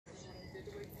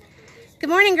Good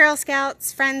morning, Girl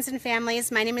Scouts, friends, and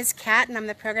families. My name is Kat, and I'm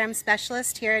the program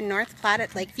specialist here in North Platte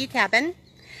at Lakeview Cabin.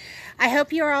 I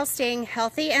hope you are all staying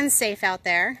healthy and safe out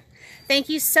there. Thank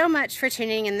you so much for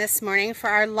tuning in this morning for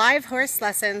our live horse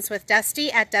lessons with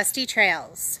Dusty at Dusty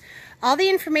Trails. All the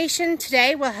information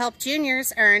today will help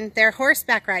juniors earn their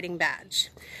horseback riding badge.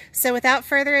 So without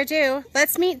further ado,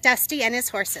 let's meet Dusty and his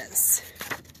horses.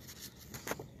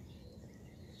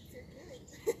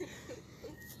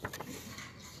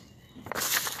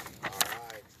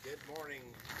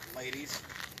 Ladies,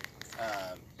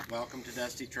 welcome to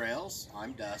Dusty Trails.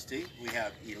 I'm Dusty. We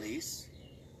have Elise,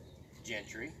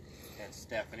 Gentry, and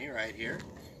Stephanie right here,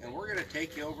 and we're going to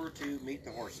take you over to meet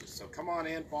the horses. So come on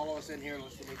in, follow us in here,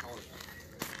 let's go meet the horses.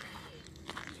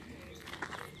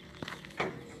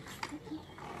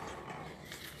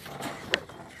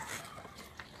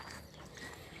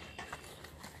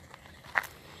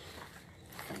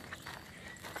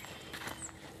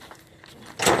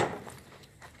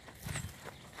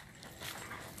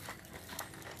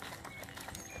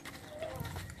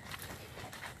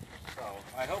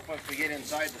 I hope once we get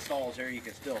inside the stalls here, you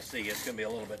can still see. It's going to be a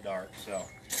little bit dark. So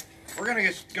we're going to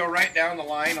just go right down the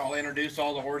line. I'll introduce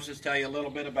all the horses, tell you a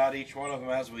little bit about each one of them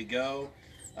as we go.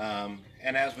 And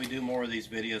as we do more of these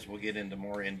videos, we'll get into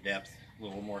more in-depth, a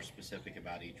little more specific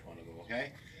about each one of them,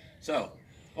 okay? So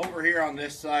over here on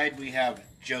this side, we have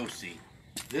Josie.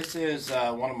 This is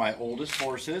one of my oldest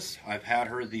horses. I've had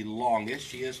her the longest.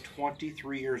 She is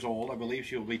 23 years old. I believe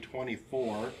she will be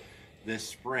 24 this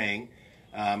spring.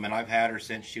 And I've had her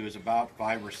since she was about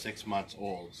 5 or 6 months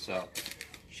old. So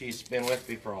she's been with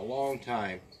me for a long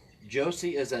time.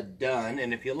 Josie is a dun,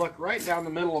 and if you look right down the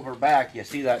middle of her back, you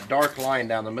see that dark line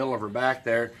down the middle of her back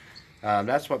there.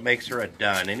 That's what makes her a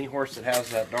dun. Any horse that has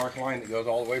that dark line that goes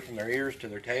all the way from their ears to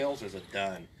their tails is a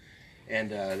dun.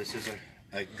 And this is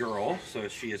a girl, so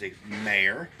she is a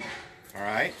mare. All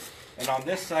right. And on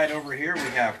this side over here, we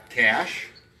have Cash.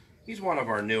 He's one of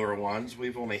our newer ones.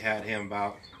 We've only had him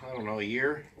about, I don't know, a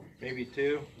year, maybe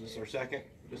 2. This is our second,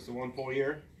 just the 1 full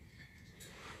year.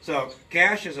 So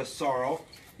Cash is a sorrel.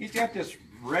 He's got this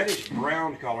reddish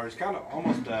brown color. It's kind of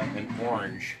almost an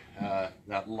orange,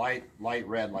 that light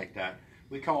red like that.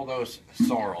 We call those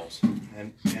sorrels.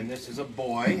 And this is a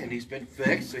boy, and he's been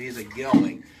fixed, so he's a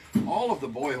gelding. All of the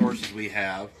boy horses we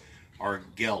have are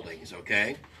geldings,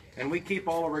 okay? And we keep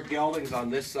all of our geldings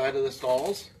on this side of the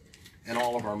stalls, and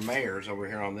all of our mares over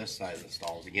here on this side of the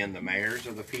stalls. Again, the mares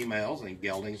are the females and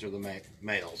geldings are the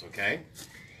males, okay?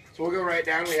 So we'll go right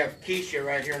down. We have Keisha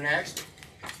right here next.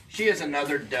 She is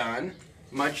another dun,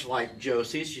 much like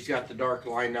Josie. She's got the dark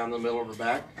line down the middle of her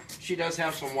back. She does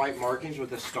have some white markings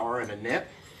with a star and a nip.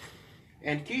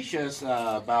 And Keisha's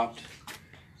about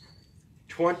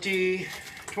 20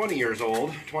 years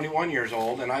old, 21 years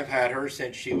old, and I've had her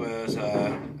since she was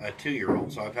a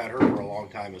 2-year-old, so I've had her for a long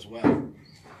time as well.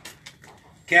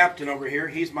 Captain over here,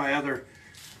 he's my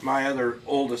other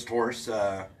oldest horse.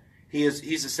 He's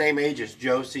the same age as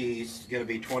Josie. He's going to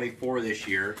be 24 this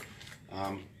year,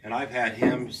 and I've had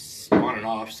him on and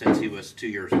off since he was 2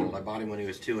 years old. I bought him when he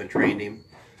was 2 and trained him.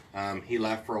 He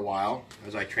left for a while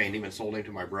as I trained him and sold him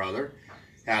to my brother.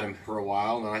 Had him for a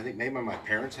while, and I think maybe my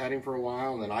parents had him for a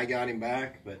while, and then I got him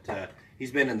back. But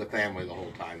he's been in the family the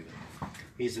whole time. But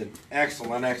he's an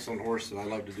excellent horse that I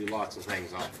love to do lots of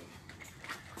things off of.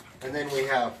 And then we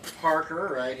have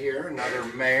Parker right here, another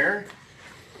mare.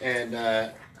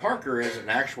 And Parker is an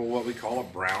actual what we call a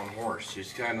brown horse.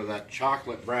 She's kind of that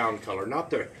chocolate brown color,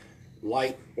 not the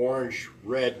light orange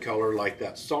red color like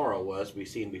that sorrel was we've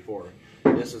seen before.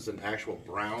 This is an actual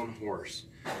brown horse.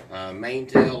 Mane,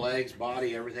 tail, legs,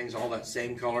 body, everything's all that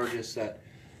same color, just that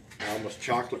almost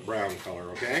chocolate brown color,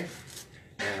 okay?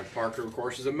 And Parker, of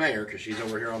course, is a mare because she's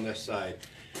over here on this side.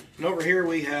 And over here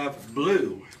we have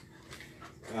Blue.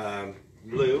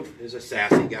 Blue is a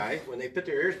sassy guy. When they put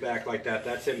their ears back like that,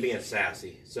 that's him being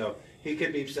sassy. So he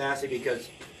could be sassy because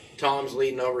Tom's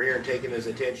leading over here and taking his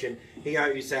attention. He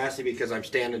might be sassy because I'm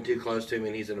standing too close to him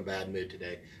and he's in a bad mood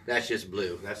today. That's just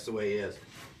Blue. That's the way he is.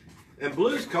 And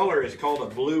Blue's color is called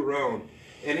a blue roan.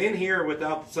 And in here,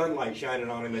 without the sunlight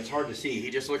shining on him, it's hard to see. He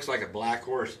just looks like a black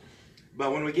horse.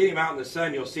 But when we get him out in the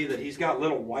sun, you'll see that he's got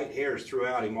little white hairs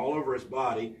throughout him, all over his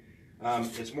body.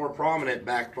 It's more prominent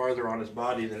back farther on his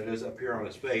body than it is up here on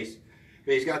his face.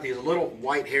 But he's got these little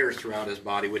white hairs throughout his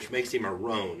body, which makes him a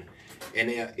roan.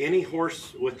 And any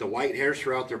horse with the white hairs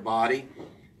throughout their body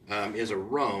is a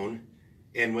roan.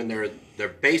 And when their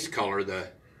base color, the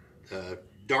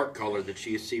dark color that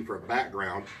you see for a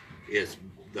background, is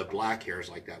the black hairs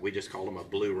like that. We just call them a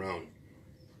blue roan.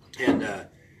 And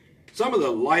some of the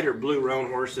lighter blue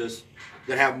roan horses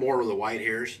that have more of the white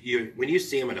hairs, when you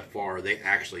see them at afar, they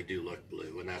actually do look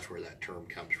blue, and that's where that term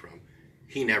comes from.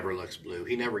 He never looks blue.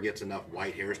 He never gets enough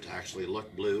white hairs to actually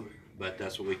look blue, but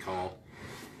that's what we call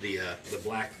the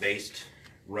black-based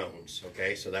roans.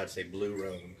 Okay, so that's a blue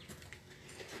roan.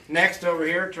 Next over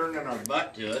here, turning our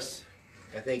butt to us,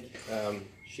 I think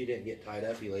she didn't get tied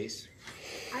up, Elise.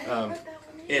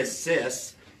 Is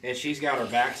Sis, and she's got her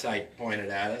backside pointed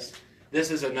at us. This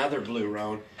is another blue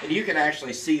roan, and you can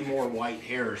actually see more white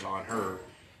hairs on her,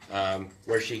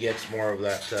 where she gets more of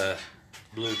that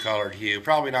blue colored hue.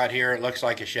 Probably not here, it looks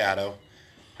like a shadow.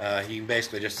 You can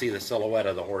basically just see the silhouette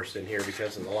of the horse in here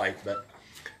because of the light, but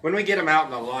when we get them out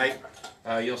in the light,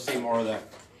 you'll see more of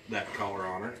that color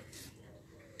on her.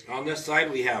 On this side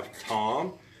we have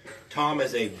Tom. Tom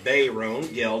is a bay roan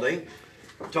gelding.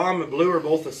 Tom and Blue are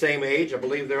both the same age. I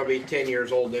believe they'll be 10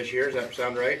 years old this year. Does that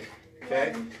sound right?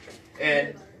 Okay.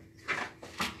 And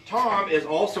Tom is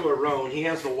also a roan. He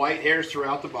has the white hairs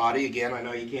throughout the body. Again, I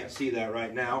know you can't see that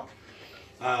right now.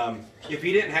 If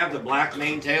he didn't have the black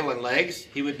mane, tail, and legs,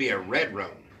 he would be a red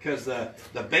roan. Because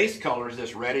the base color is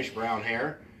this reddish brown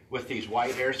hair with these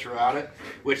white hairs throughout it.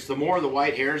 Which the more the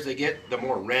white hairs they get, the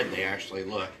more red they actually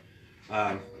look.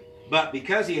 But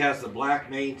because he has the black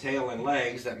mane, tail, and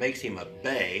legs, that makes him a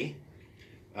bay.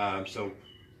 So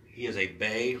he is a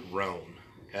bay roan.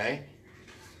 Okay.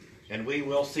 And we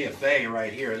will see a bay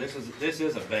right here. This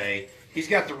is a bay. He's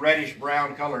got the reddish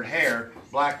brown colored hair,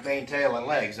 black mane, tail, and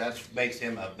legs. That makes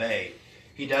him a bay.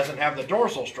 He doesn't have the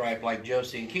dorsal stripe like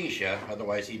Josie and Keisha,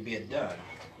 otherwise he'd be a dun.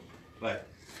 But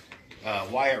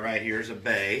Wyatt right here is a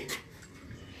bay.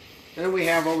 And then we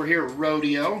have over here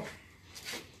Rodeo.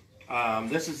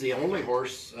 This is the only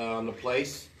horse on the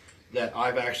place that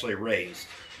I've actually raised.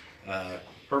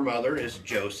 Her mother is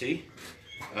Josie.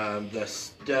 The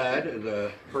stud,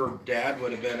 her dad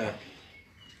would have been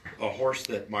a horse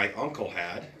that my uncle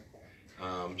had.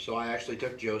 So I actually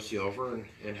took Josie over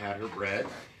and had her bred.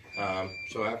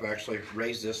 So I've actually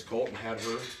raised this colt and had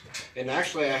her. And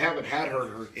actually I haven't had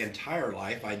her entire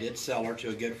life. I did sell her to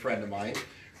a good friend of mine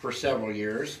for several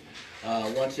years.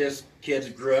 Once his kids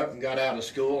grew up and got out of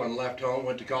school and left home,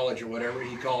 went to college or whatever,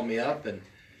 he called me up and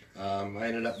I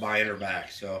ended up buying her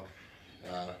back. So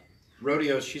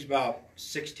Rodeo, she's about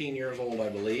 16 years old, I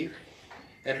believe,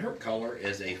 and her color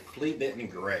is a flea-bitten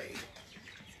gray.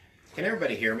 Can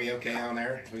everybody hear me okay on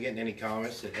there? Are we getting any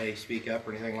comments that, hey, speak up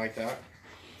or anything like that?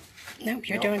 Nope,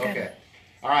 you're doing good. Okay.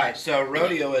 All right, so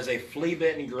Rodeo is a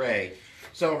flea-bitten gray.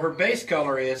 So her base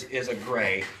color is a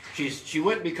gray. She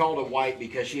wouldn't be called a white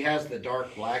because she has the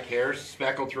dark black hairs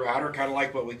speckled throughout her, kind of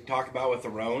like what we talked about with the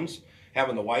roans,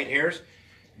 having the white hairs.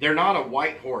 They're not a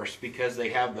white horse because they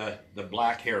have the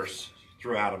black hairs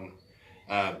throughout them.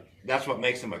 That's what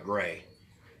makes them a gray.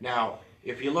 Now,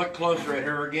 if you look closer at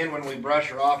her again, when we brush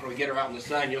her off and we get her out in the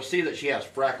sun, you'll see that she has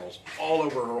freckles all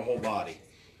over her whole body.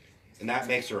 And that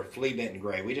makes her a flea-bitten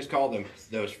gray. We just call them,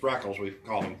 those freckles, we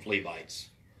call them flea bites.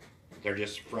 They're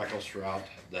just freckles throughout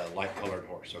the light-colored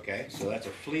horse, okay? So that's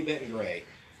a flea-bitten gray.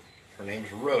 Her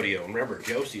name's Rodeo. Remember,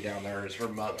 Josie down there is her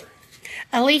mother.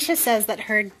 Alicia says that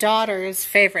her daughter's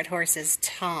favorite horse is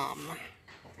Tom.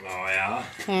 Oh, yeah?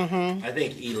 Mm-hmm. I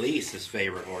think Elise's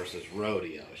favorite horse is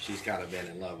Rodeo. She's kind of been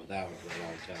in love with that one for a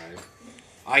long time.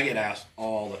 I get asked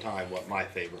all the time what my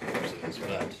favorite horse is,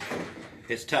 but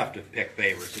it's tough to pick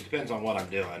favorites. It depends on what I'm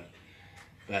doing.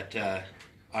 But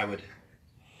I would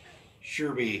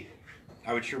sure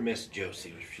miss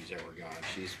Josie if she's ever gone.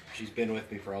 She's been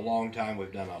with me for a long time.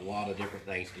 We've done a lot of different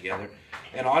things together.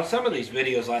 And on some of these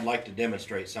videos, I'd like to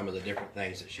demonstrate some of the different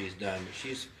things that she's done.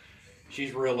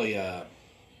 She's really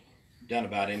done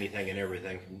about anything and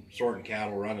everything, from sorting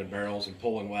cattle, running barrels, and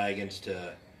pulling wagons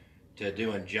to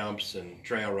doing jumps and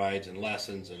trail rides and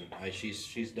lessons. And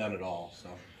she's done it all. So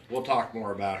we'll talk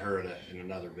more about her in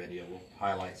another video. We'll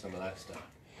highlight some of that stuff.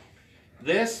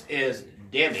 This is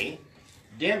Demi.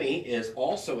 Demi is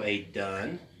also a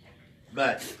dun,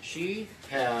 but she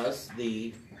has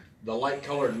the light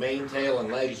colored mane, tail,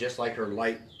 and legs just like her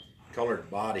light colored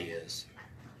body is.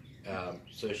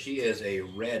 So she is a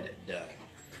red dun.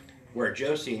 Where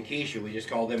Josie and Keisha, we just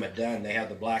call them a dun. They have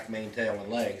the black mane, tail, and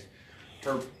legs.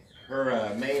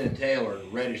 Her mane and tail are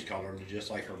reddish colored, just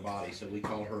like her body, so we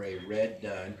call her a red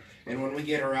dun. And when we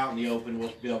get her out in the open,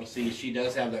 we'll be able to see she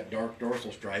does have that dark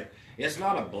dorsal stripe. It's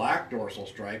not a black dorsal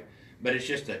stripe, but it's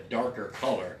just a darker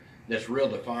color that's real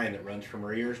defined that runs from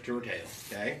her ears to her tail,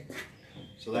 okay?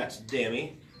 So that's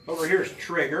Demi. Over here is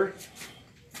Trigger.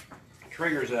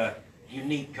 Trigger's a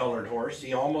unique colored horse.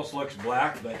 He almost looks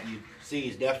black, but you see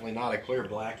he's definitely not a clear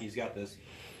black. He's got this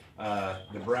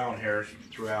the brown hairs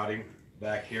throughout him.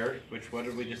 back here. What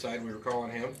did we decide we were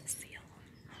calling him? Seal.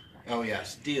 Oh yeah,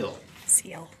 Steel.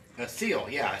 Seal. A seal,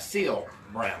 yeah, a seal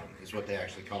brown is what they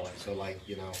actually call it. So like,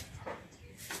 you know,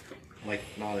 like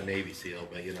not a Navy SEAL,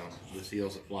 but you know, the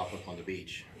seals that flop up on the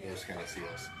beach, those kind of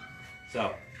seals.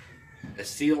 So, a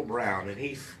seal brown, and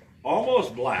he's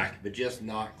almost black, but just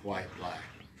not quite black.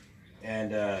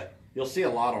 And you'll see a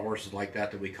lot of horses like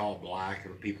that we call black, or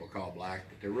people call black,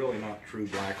 but they're really not true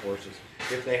black horses.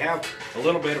 If they have a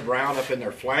little bit of brown up in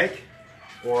their flank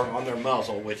or on their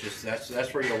muzzle, which is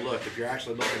that's where you'll look. If you're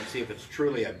actually looking to see if it's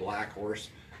truly a black horse,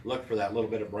 look for that little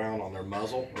bit of brown on their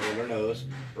muzzle or in their nose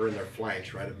or in their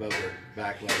flanks, right above their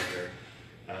back leg there.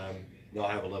 They'll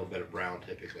have a little bit of brown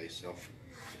typically. So,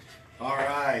 all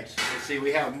right, let's see.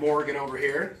 We have Morgan over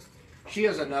here. She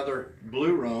is another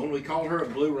blue roan. We call her a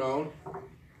blue roan.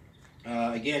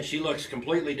 Again, she looks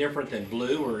completely different than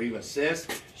blue or even cis.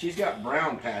 She's got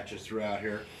brown patches throughout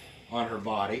here on her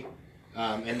body.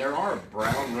 And there are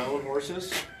brown roan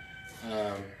horses,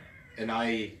 and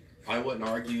I wouldn't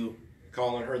argue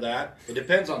calling her that. It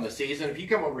depends on the season. If you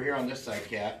come over here on this side,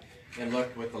 Cat, and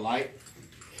look with the light,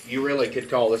 you really could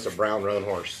call this a brown roan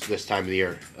horse this time of the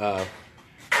year.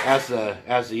 As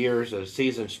the years, as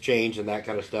seasons change and that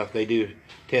kind of stuff, they do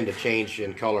tend to change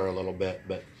in color a little bit.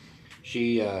 But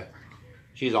she's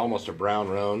almost a brown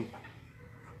roan.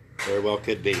 Very well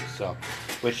could be. So,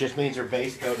 which just means her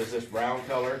base coat is this brown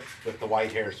color with the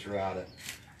white hairs throughout it.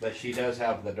 But she does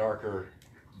have the darker,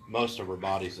 most of her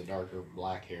body's the darker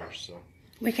black hairs. So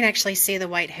We can actually see the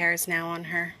white hairs now on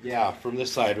her. yeah, from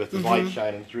this side with the light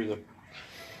shining through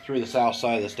the south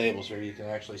side of the stables here, you can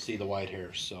actually see the white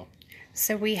hairs.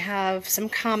 So we have some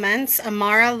comments.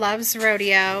 Amara loves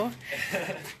rodeo.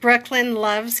 Brooklyn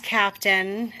loves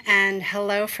Captain. And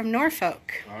hello from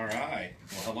Norfolk. All right.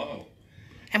 Well, hello.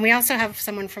 And we also have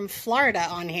someone from Florida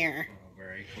on here. Oh,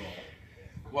 very cool.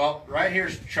 Well, right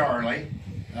here's Charlie.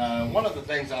 One of the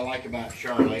things I like about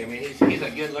Charlie, I mean, he's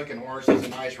a good-looking horse. He's a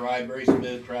nice ride, very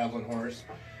smooth traveling horse.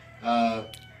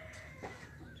 The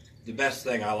best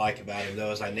thing I like about him,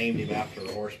 though, is I named him after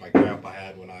a horse my grandpa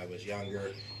had when I was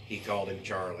younger. He called him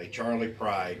Charlie. Charlie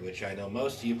Pride, which I know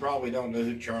most of you probably don't know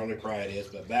who Charlie Pride is,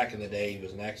 but back in the day, he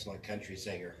was an excellent country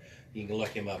singer. You can look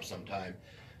him up sometime.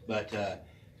 But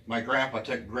my grandpa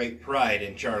took great pride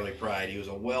in Charlie Pride. He was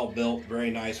a well-built,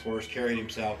 very nice horse, carried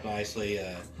himself nicely,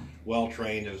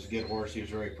 well-trained. It was a good horse he was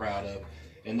very proud of.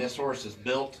 And this horse is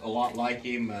built a lot like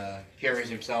him, carries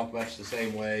himself much the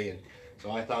same way. And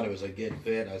so I thought it was a good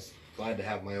fit. I was glad to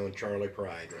have my own Charlie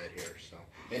Pride right here. So,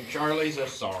 and Charlie's a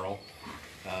sorrel.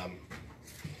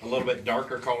 A little bit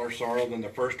darker color sorrel than the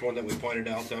first one that we pointed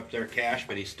out up there, Cash,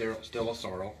 but he's still a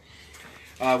sorrel.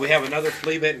 We have another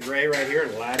flea bitten gray right here,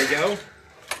 Latigo.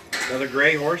 Another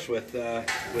gray horse with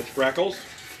freckles.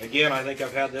 Again, I think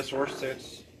I've had this horse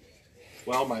since,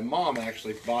 well, my mom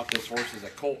actually bought this horse as a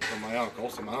colt from my uncle,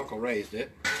 so my uncle raised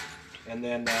it. And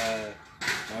then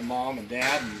my mom and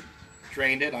dad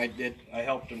trained it. I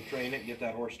helped them train it, get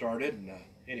that horse started. And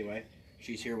anyway,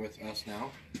 she's here with us now.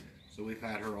 So we've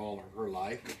had her all her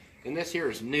life. And this here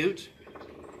is Newt.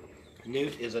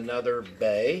 Newt is another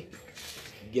bay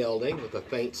gelding with a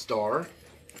faint star.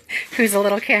 Who's a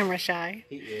little camera shy.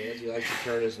 He is. He likes to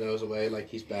turn his nose away like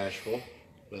he's bashful.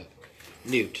 But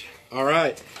Newt. All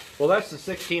right. Well, that's the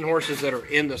 16 horses that are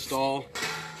in the stall.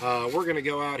 We're going to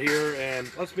go out here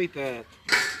and let's meet the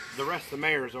rest of the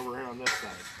mares over here on this side.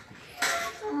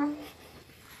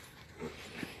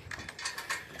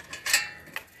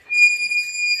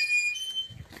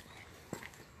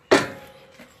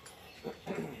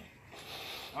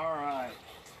 All right.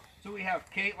 So we have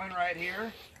Caitlin right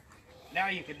here. Now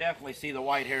you can definitely see the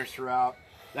white hairs throughout.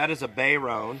 That is a bay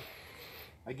roan.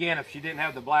 Again, if she didn't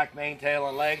have the black mane, tail,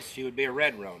 and legs, she would be a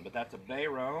red roan, but that's a bay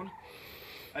roan.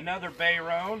 Another bay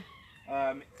roan.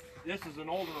 This is an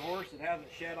older horse that hasn't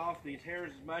shed off these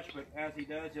hairs as much, but as he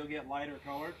does, he'll get lighter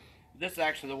colored. This is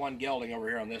actually the one gelding over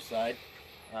here on this side.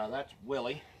 That's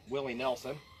Willie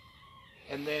Nelson.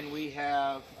 And then we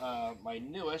have my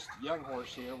newest young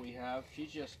horse here.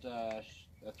 She's just a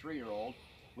 3-year-old.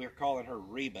 We're calling her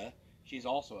Reba. She's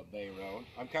also a bay roan.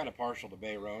 I'm kind of partial to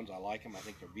bay roans. I like them. I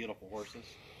think they're beautiful horses.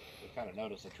 We kind of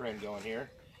notice a trend going here.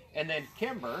 And then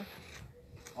Kimber,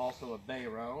 also a bay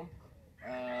roan.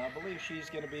 I believe she's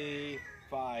going to be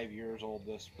 5 years old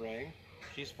this spring.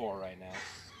 She's 4 right now.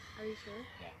 Are you sure?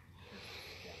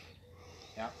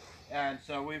 Yeah. And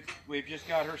so we've just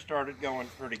got her started going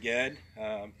pretty good.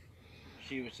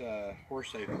 She was a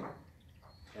horse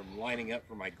I'm lining up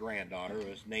for my granddaughter. It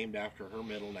was named after her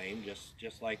middle name,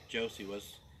 just like Josie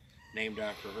was named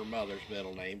after her mother's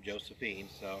middle name, Josephine.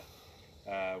 So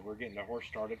we're getting a horse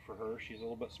started for her. She's a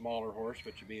little bit smaller horse,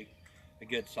 but she'll be a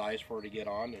good size for her to get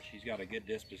on, and she's got a good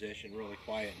disposition, really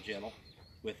quiet and gentle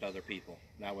with other people.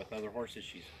 Now with other horses,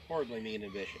 she's horribly mean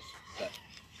and vicious, but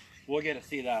we'll get to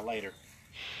see that later.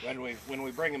 When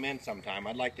we bring them in sometime,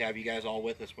 I'd like to have you guys all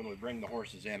with us when we bring the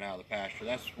horses in out of the pasture.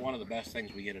 That's one of the best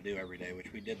things we get to do every day,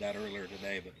 which we did that earlier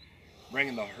today, but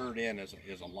bringing the herd in is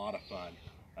a lot of fun.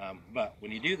 But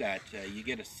when you do that, you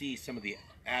get to see some of the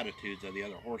attitudes of the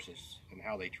other horses and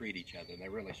how they treat each other. And they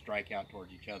really strike out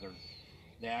towards each other.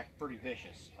 They act pretty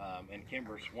vicious, and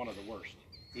Kimber's one of the worst,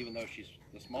 even though she's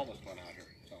the smallest one out here.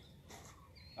 So,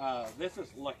 this is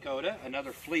Lakota,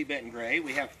 another flea-bitten gray.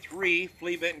 We have 3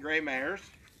 flea-bitten gray mares.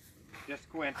 Just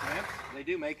coincidence. They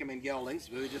do make them in geldings,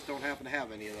 but we just don't happen to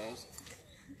have any of those.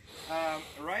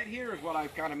 Right here is what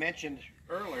I've kind of mentioned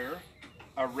earlier,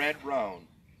 a red roan.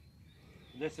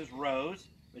 This is Rose,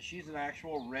 but she's an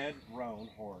actual red roan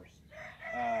horse.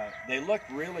 They look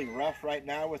really rough right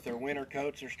now with their winter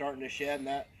coats. They're starting to shed and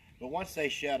that, but once they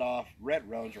shed off, red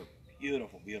roans are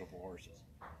beautiful, beautiful horses.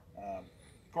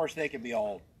 Of course, they can be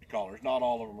all colors. Not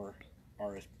all of them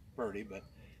are as pretty, but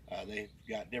they've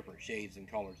got different shades and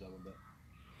colors of them.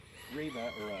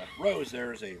 But Rose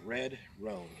there is a red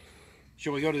roan.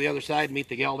 Shall we go to the other side and meet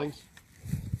the geldings?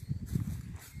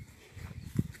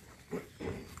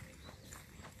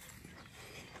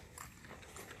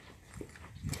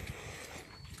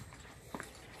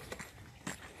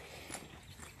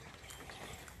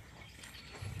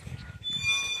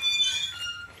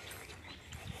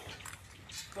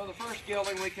 So the first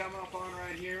gelding we come up on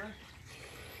right here,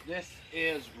 this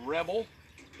is Rebel.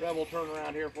 Rebel, turn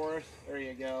around here for us. There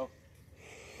you go.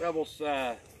 Rebel's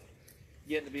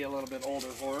getting to be a little bit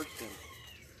older horse,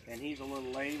 and he's a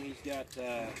little lame. He's got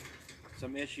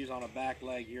some issues on a back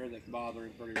leg here that's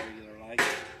bothering him pretty regular, like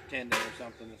tendon or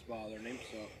something that's bothering him.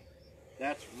 So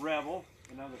that's Rebel,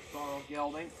 another sorrel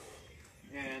gelding.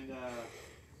 And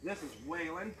this is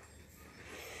Waylon.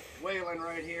 Waylon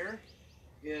right here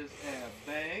is a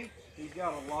bay. He's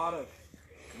got a lot of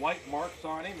white marks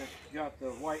on him. It's got the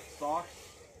white socks,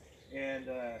 and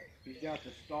he's got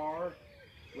the star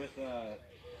with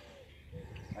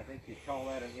I think you'd call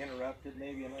that an interrupted,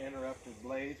 maybe an interrupted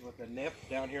blaze with a nip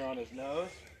down here on his nose.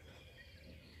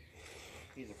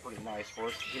 He's a pretty nice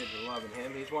horse. The kids are loving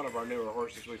him. He's one of our newer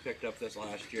horses we picked up this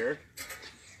last year.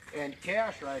 And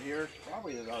Cash right here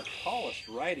probably is our tallest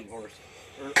riding horse,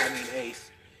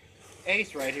 Ace.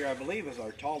 Ace right here, I believe, is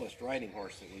our tallest riding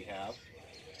horse that we have.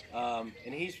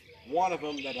 And he's one of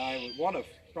them that one of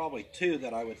probably 2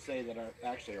 that I would say that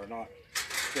are not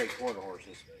straight quarter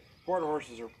horses. Quarter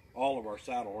horses are, all of our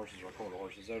saddle horses are quarter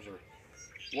horses. Those are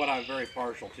what I'm very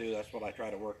partial to. That's what I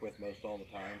try to work with most all the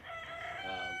time.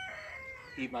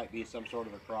 He might be some sort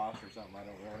of a cross or something. I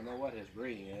don't really know what his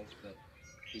breeding is, but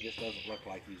he just doesn't look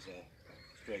like he's a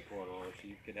straight quarter horse.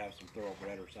 You could have some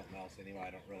thoroughbred or something else anyway.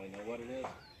 I don't really know what it is.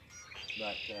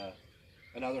 But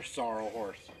another sorrel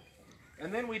horse.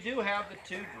 And then we do have the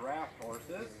 2 draft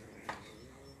horses.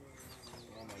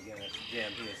 Oh my goodness,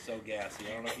 Jim, he is so gassy.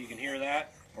 I don't know if you can hear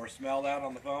that or smell that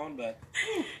on the phone, but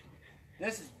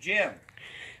this is Jim.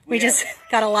 We just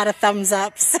got a lot of thumbs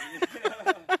ups.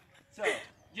 So,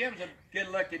 Jim's a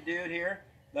good-looking dude here.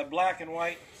 The black and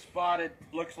white spotted,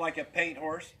 looks like a paint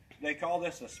horse. They call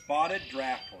this a spotted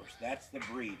draft horse. That's the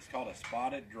breed. It's called a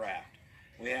spotted draft.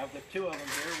 We have the 2 of them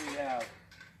here. We have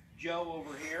Joe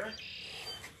over here.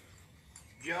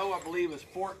 Joe, I believe, is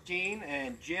 14,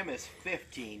 and Jim is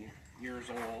 15 years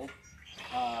old.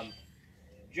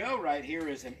 Joe right here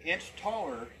is an inch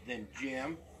taller than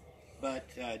Jim, but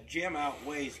Jim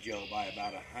outweighs Joe by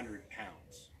about 100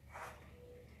 pounds.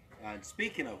 And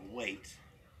speaking of weight,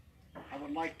 I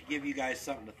would like to give you guys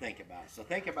something to think about. So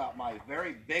think about my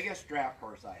very biggest draft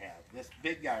horse I have, this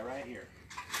big guy right here.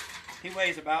 He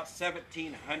weighs about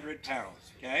 1,700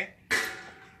 pounds, okay?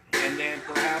 And then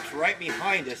perhaps right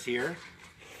behind us here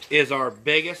is our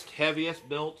biggest, heaviest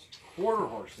built quarter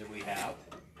horse that we have.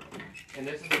 And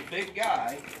this is a big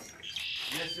guy.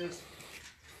 This is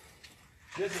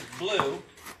Blue.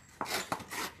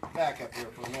 Back up here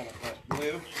for a minute, but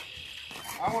Blue.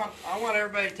 I want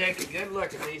everybody to take a good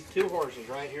look at these 2 horses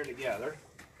right here together.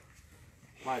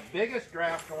 My biggest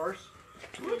draft horse,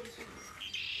 whoops,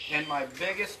 and my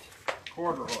biggest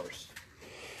quarter horse.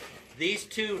 These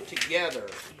 2 together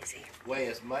weigh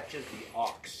as much as the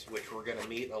ox, which we're going to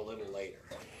meet a little later.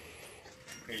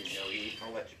 Here you go, Eve.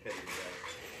 I'll let you pick it up.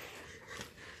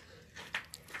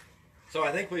 So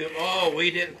I think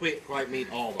we didn't quite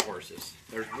meet all the horses.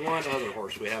 There's one other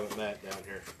horse we haven't met down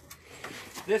here.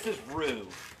 This is Rue.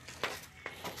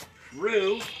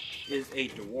 Rue is a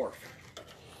dwarf.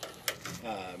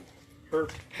 Her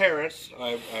parents,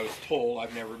 I was told,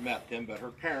 I've never met them, but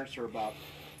her parents are about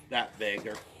that big.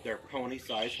 They're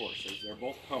pony-sized horses. They're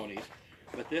both ponies,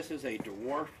 but this is a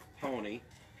dwarf pony.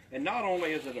 And not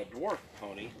only is it a dwarf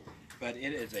pony, but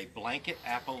it is a blanket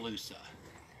Appaloosa.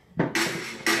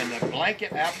 And the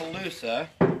blanket Appaloosa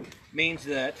means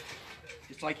that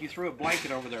it's like you threw a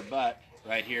blanket over their butt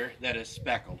right here that is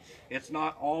speckled. It's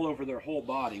not all over their whole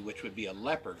body, which would be a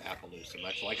leopard Appaloosa,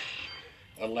 much like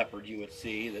a leopard you would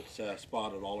see that's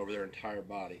spotted all over their entire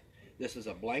body. This is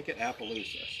a blanket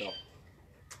Appaloosa. So,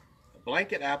 a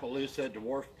blanket Appaloosa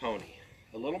dwarf pony.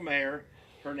 A little mare.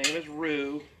 Her name is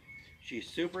Rue. She's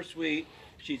super sweet.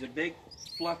 She's a big,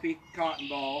 fluffy cotton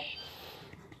ball.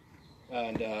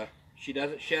 And she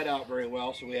doesn't shed out very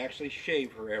well, so we actually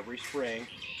shave her every spring.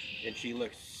 And she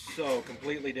looks so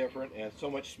completely different and so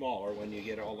much smaller when you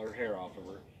get all her hair off of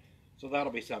her. So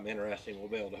that'll be something interesting we'll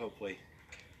be able to hopefully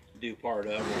do part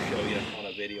of. We'll show you on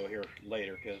a video here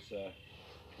later, because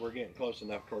we're getting close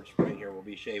enough towards spring here. We'll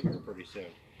be shaving her pretty soon.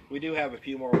 We do have a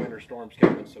few more winter storms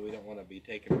coming, so we don't want to be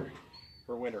taking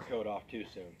her winter coat off too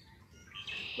soon.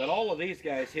 But all of these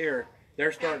guys here,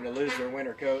 they're starting to lose their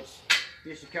winter coats.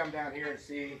 You should come down here and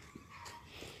see.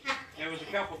 It was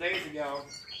a couple days ago,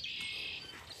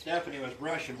 Stephanie was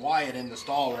brushing Wyatt in the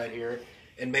stall right here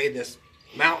and made this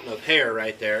mountain of hair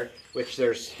right there, which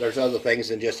there's other things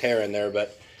than just hair in there,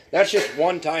 but that's just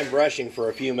one-time brushing for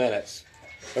a few minutes.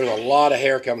 There's a lot of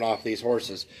hair coming off these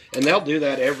horses, and they'll do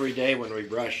that every day when we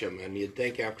brush them, and you'd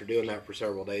think after doing that for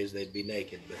several days they'd be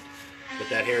naked, but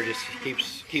that hair just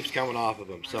keeps coming off of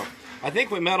them. So I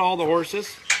think we met all the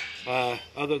horses,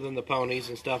 other than the ponies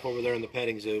and stuff over there in the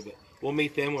petting zoo, but we'll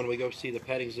meet them when we go see the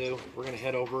petting zoo. We're going to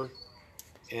head over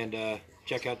and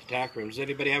check out the tack room. Does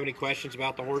anybody have any questions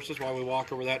about the horses while we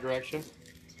walk over that direction?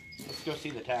 Let's go see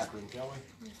the tack room, shall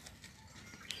we?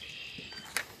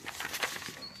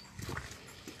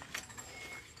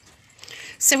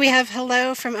 So we have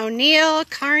hello from O'Neill,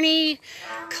 Kearney,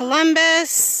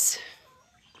 Columbus.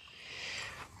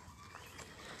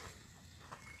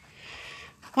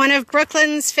 One of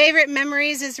Brooklyn's favorite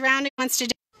memories is rounding. Wants to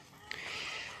do.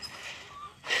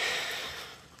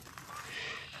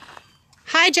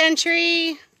 Hi,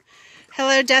 Gentry.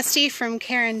 Hello, Dusty from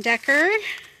Karen Decker.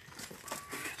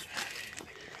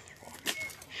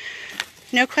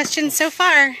 No questions so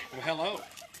far. Well, hello.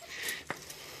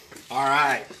 All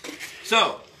right.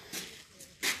 So,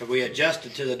 have we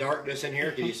adjusted to the darkness in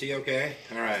here? Can you see okay?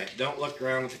 All right. Don't look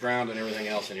around at the ground and everything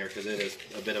else in here, because it is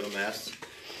a bit of a mess.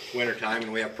 Wintertime,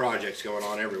 and we have projects going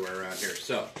on everywhere around here.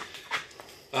 So,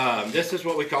 this is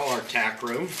what we call our tack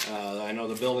room. I know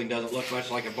the building doesn't look much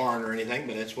like a barn or anything,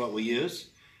 but it's what we use.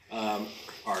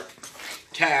 Our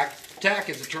tack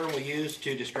is a term we use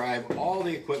to describe all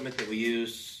the equipment that we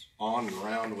use on and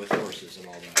around with horses and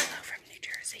all that. From New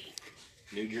Jersey.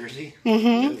 New Jersey?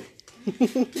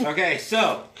 Mm-hmm. Okay,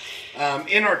 so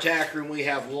in our tack room we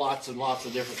have lots and lots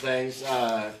of different things.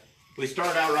 We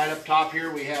start out right up top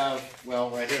here. We have, well,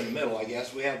 right here in the middle, I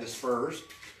guess, we have the spurs.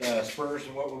 Spurs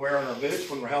are what we wear on our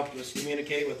boots when we're helping us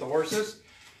communicate with the horses.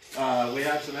 We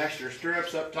have some extra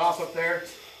stirrups up top up there.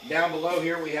 Down below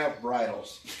here we have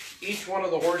bridles. Each one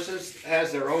of the horses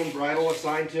has their own bridle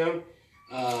assigned to them.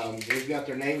 They've got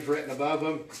their names written above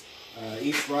them.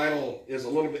 Each bridle is a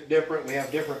little bit different. We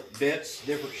have different bits,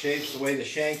 different shapes, the way the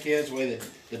shank is, the way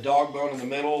the dog bone in the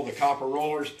middle, the copper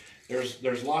rollers.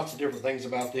 There's lots of different things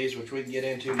about these, which we can get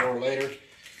into more later.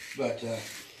 But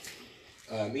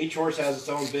each horse has its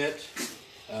own bit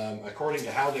according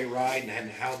to how they ride and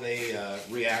how they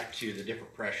react to the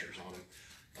different pressures on them.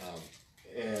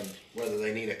 And whether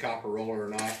they need a copper roller or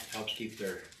not helps keep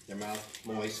their mouth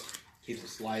moist, keeps the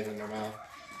saliva in their mouth,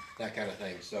 that kind of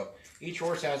thing. So each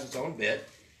horse has its own bit.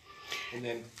 And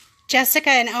then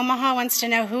Jessica in Omaha wants to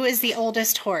know, who is the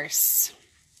oldest horse?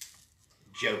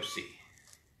 Josie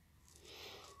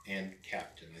and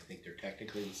Captain. I think they're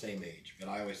technically the same age, but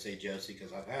I always say Josie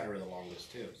because I've had her the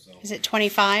longest too. So Is it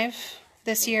 25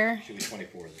 this year? She'll be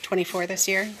 24 this year. 24 this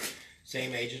year.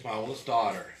 Same age as my oldest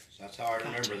daughter. So that's how I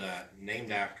remember that.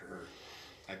 Named after her.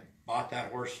 I bought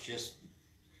that horse just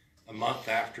a month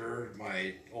after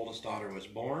my oldest daughter was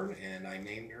born, and I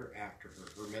named her after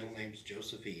her. Her middle name's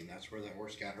Josephine. That's where that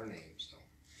horse got her name. So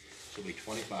she'll be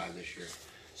 25 this year.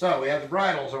 So we have the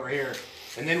bridles over here,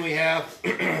 and then we have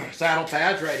saddle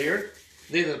pads right here.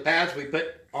 These are the pads we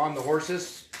put on the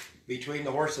horses, between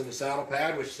the horse and the saddle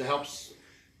pad, which helps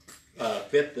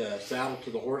fit the saddle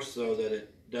to the horse so that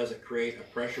it doesn't create a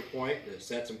pressure point. It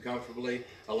sets them comfortably,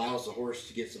 allows the horse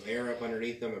to get some air up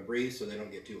underneath them and breathe so they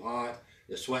don't get too hot,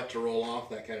 the sweat to roll off,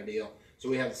 that kind of deal. So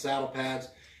we have the saddle pads,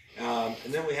 and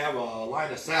then we have a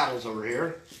line of saddles over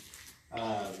here.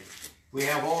 We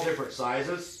have all different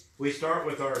sizes. We start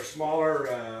with our smaller,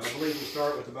 I believe we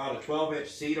start with about a 12-inch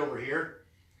seat over here.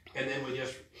 And then we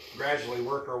just gradually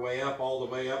work our way up, all the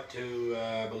way up to,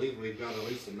 I believe we've got at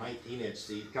least a 19-inch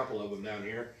seat, a couple of them down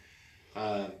here.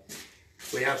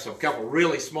 We have some couple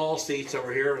really small seats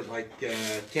over here, like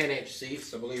 10-inch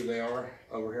seats, I believe they are,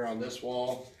 over here on this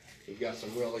wall. We've got some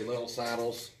really little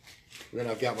saddles. And then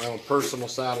I've got my own personal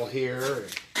saddle here,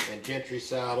 and Gentry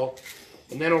saddle.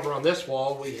 And then over on this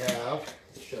wall we have,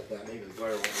 shut that, maybe the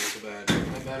glare won't be so bad. Is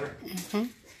that better?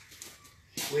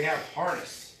 Mm-hmm. We have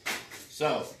harness.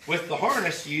 So, with the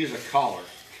harness, you use a collar.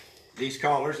 These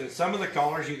collars, and some of the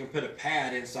collars you can put a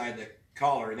pad inside the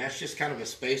collar, and that's just kind of a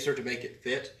spacer to make it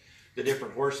fit the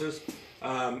different horses.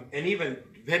 And even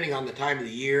depending on the time of the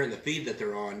year and the feed that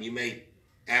they're on, you may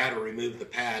add or remove the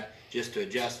pad just to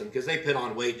adjust them, because they put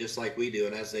on weight just like we do,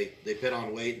 and as they put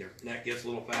on weight and their neck gets a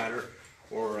little fatter,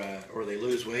 or they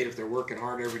lose weight if they're working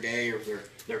hard every day, or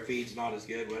if their feed's not as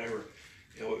good, whatever,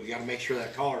 you know, we got to make sure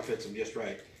that collar fits them just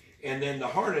right. And then the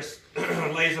harness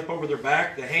lays up over their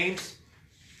back. The hames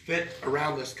fit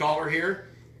around this collar here,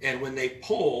 and when they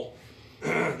pull,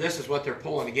 this is what they're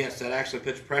pulling against. That actually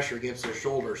puts pressure against their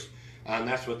shoulders, and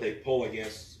that's what they pull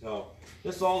against. So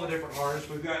this is all the different harness.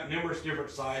 We've got numerous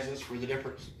different sizes for the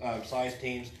different size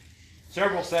teams.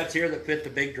 Several sets here that fit the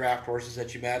big draft horses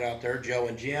that you met out there, Joe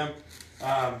and Jim.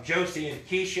 Josie and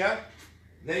Keisha,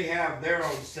 they have their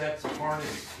own sets of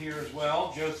harness here as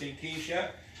well, Josie and Keisha.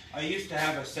 I used to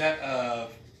have a set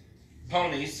of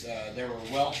ponies. They were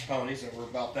Welsh ponies that were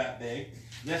about that big.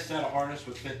 This set of harness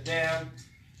would fit them.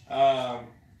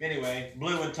 Anyway,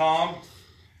 Blue and Tom,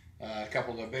 a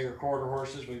couple of the bigger quarter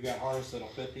horses. We've got harness that'll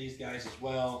fit these guys as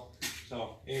well.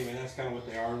 So anyway, that's kind of what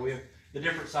they are. We have the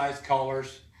different size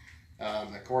collars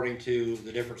according to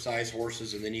the different size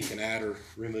horses, and then you can add or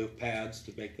remove pads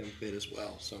to make them fit as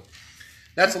well. So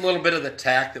that's a little bit of the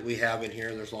tack that we have in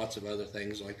here. There's lots of other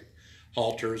things like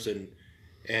halters and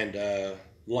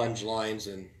lunge lines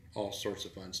and all sorts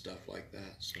of fun stuff like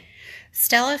that. So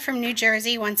Stella from New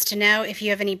Jersey wants to know if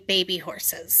you have any baby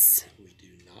horses. We do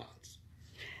not.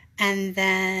 And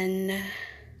then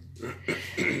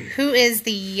who is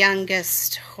the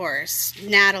youngest horse?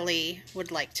 Natalie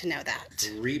would like to know that.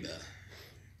 Reba.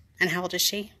 And how old is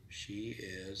she?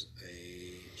 She's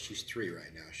 3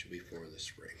 right now. She'll be 4 this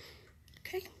spring.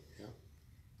 Okay. Yeah.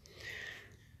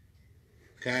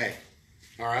 Okay.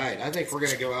 All right, I think we're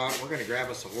going to go out. We're going to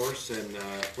grab us a horse, and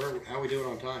how are we doing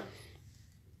on time?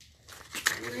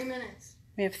 3 minutes.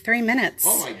 We have 3 minutes.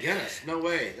 Oh my goodness, no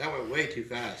way. That went way too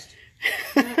fast.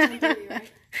 Right?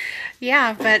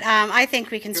 Yeah, but I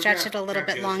think we can stretch it a little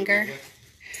bit longer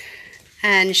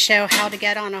and show how to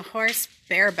get on a horse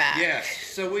bareback. Yes,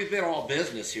 so we've been all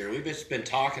business here. We've just been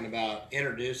talking about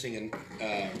introducing and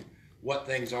what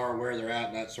things are, where they're at,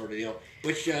 and that sort of deal.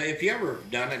 Which, if you ever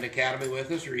done an academy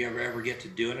with us, or you ever get to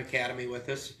do an academy with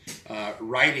us,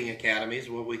 riding academies,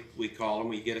 what we call them,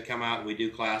 we get to come out and we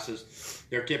do classes.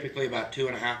 They're typically about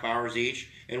 2.5 hours each,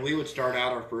 and we would start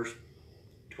out our first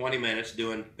 20 minutes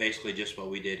doing basically just what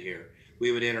we did here.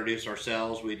 We would introduce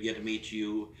ourselves, we'd get to meet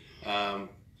you,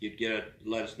 you'd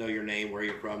let us know your name, where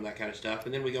you're from, that kind of stuff,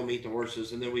 and then we go meet the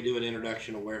horses, and then we do an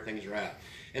introduction of where things are at.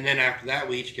 And then after that,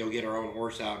 we each go get our own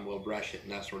horse out and we'll brush it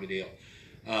and that sort of deal.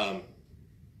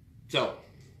 So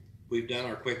we've done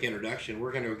our quick introduction.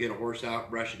 We're going to get a horse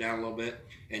out, brush it down a little bit.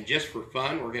 And just for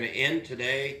fun, we're going to end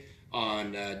today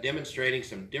on demonstrating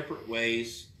some different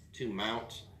ways to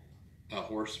mount a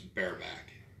horse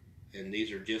bareback. And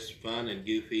these are just fun and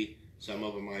goofy. Some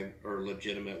of them are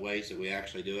legitimate ways that we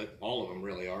actually do it. All of them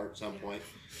really are at some point.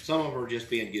 Some of them are just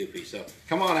being goofy. So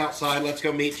come on outside. Let's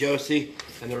go meet Josie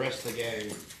and the rest of the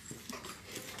gang.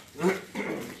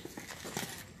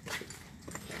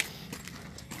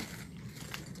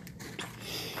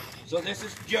 So this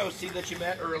is Josie that you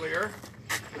met earlier.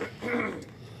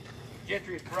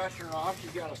 Gentry's brushing her off.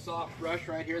 She's got a soft brush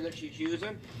right here that she's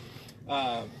using.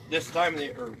 This time of the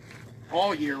year, or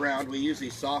all year round, we use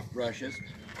these soft brushes.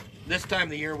 This time of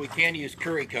the year we can use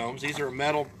curry combs. These are a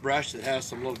metal brush that has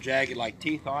some little jagged like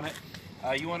teeth on it.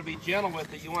 You want to be gentle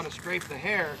with it. You want to scrape the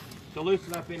hair to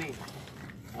loosen up any,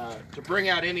 to bring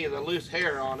out any of the loose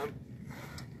hair on them.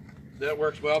 That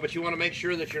works well, but you want to make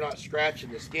sure that you're not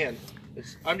scratching the skin.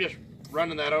 I'm just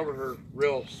running that over her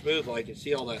real smooth like you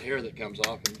see all that hair that comes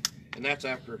off, and that's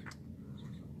after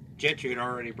Gentry had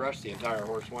already brushed the entire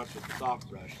horse once with the soft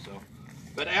brush. So,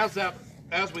 but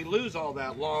as we lose all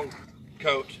that long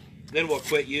coat, then we'll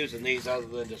quit using these other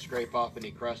than to scrape off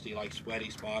any crusty, like sweaty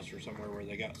spots or somewhere where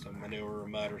they got some manure or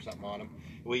mud or something on them.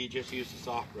 We just use the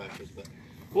soft brushes, but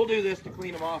we'll do this to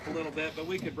clean them off a little bit, but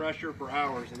we could brush her for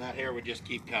hours and that hair would just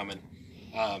keep coming.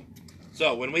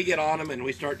 So when we get on them and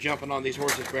we start jumping on these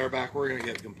horses bareback, we're going to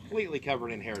get completely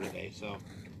covered in hair today. So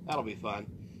that'll be fun.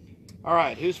 All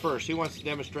right, who's first? Who wants to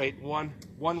demonstrate one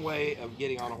way of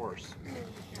getting on a horse?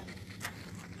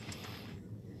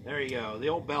 There you go, the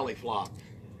old belly flop.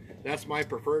 That's my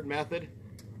preferred method.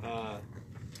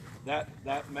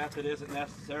 That method isn't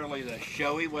necessarily the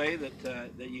showy way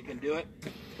that you can do it,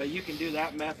 but you can do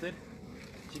that method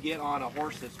to get on a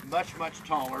horse that's much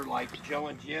taller, like Joe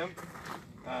and Jim.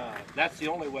 That's the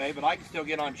only way, but I can still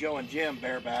get on Joe and Jim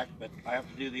bareback, but I have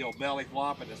to do the old belly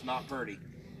flop, and it's not pretty.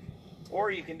 Or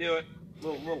you can do it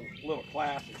little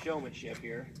class of showmanship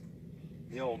here,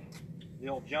 the old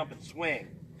jump and swing,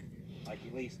 like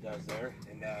Elise does there,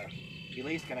 and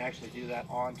Elise can actually do that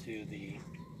onto the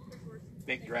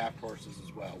big draft horses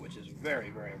as well, which is very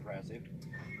impressive.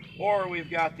 Or we've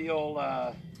got the old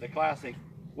the classic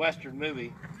Western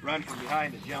movie, run from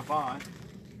behind and jump on.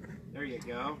 There you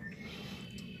go.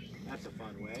 That's a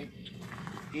fun way.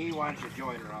 E, why don't you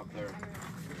join her up there?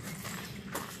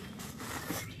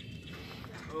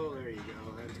 Oh, there you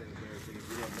go. That's embarrassing if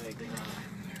you didn't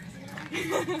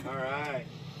make it. All right.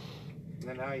 And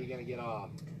then how are you going to get off?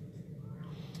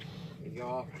 You go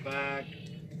off the back,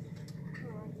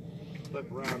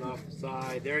 flip around off the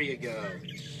side. There you go.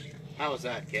 How was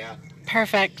that, Kat?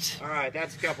 Perfect. All right,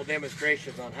 that's a couple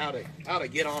demonstrations on how to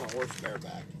get on a horse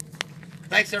bareback.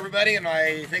 Thanks, everybody, and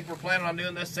I think we're planning on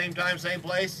doing this same time, same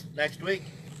place next week.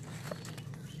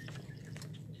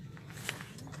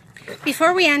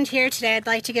 Before we end here today, I'd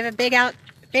like to give a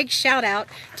big shout out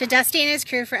to Dusty and his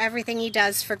crew for everything he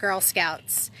does for Girl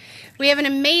Scouts. We have an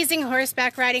amazing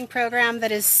horseback riding program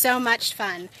that is so much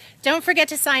fun. Don't forget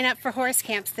to sign up for horse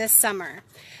camps this summer.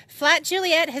 Flat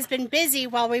Juliet has been busy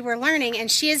while we were learning,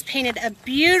 and she has painted a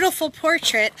beautiful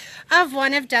portrait of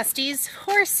one of Dusty's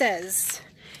horses.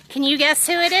 Can you guess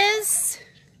who it is?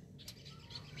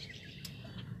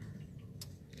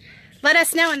 Let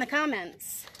us know in the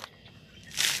comments.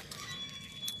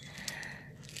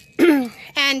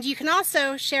 And you can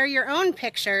also share your own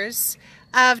pictures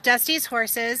of Dusty's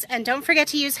horses, and don't forget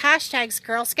to use hashtags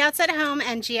Girl Scouts at Home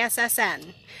and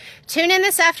GSSN. Tune in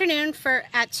this afternoon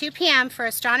at 2 p.m. for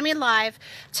Astronomy Live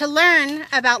to learn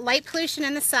about light pollution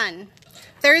in the sun.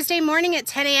 Thursday morning at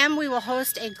 10 a.m. we will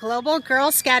host a Global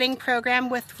Girl Scouting program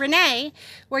with Renee,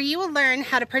 where you will learn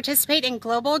how to participate in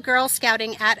Global Girl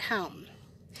Scouting at home.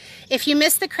 If you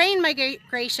missed the crane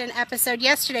migration episode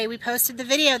yesterday, we posted the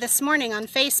video this morning on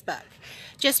Facebook.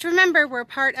 Just remember, we're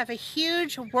part of a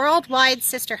huge worldwide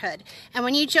sisterhood, and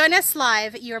when you join us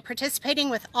live, you are participating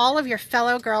with all of your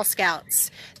fellow Girl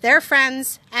Scouts, their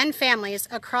friends, and families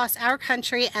across our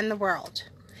country and the world.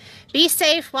 Be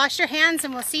safe, wash your hands,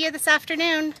 and we'll see you this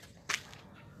afternoon.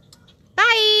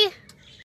 Bye!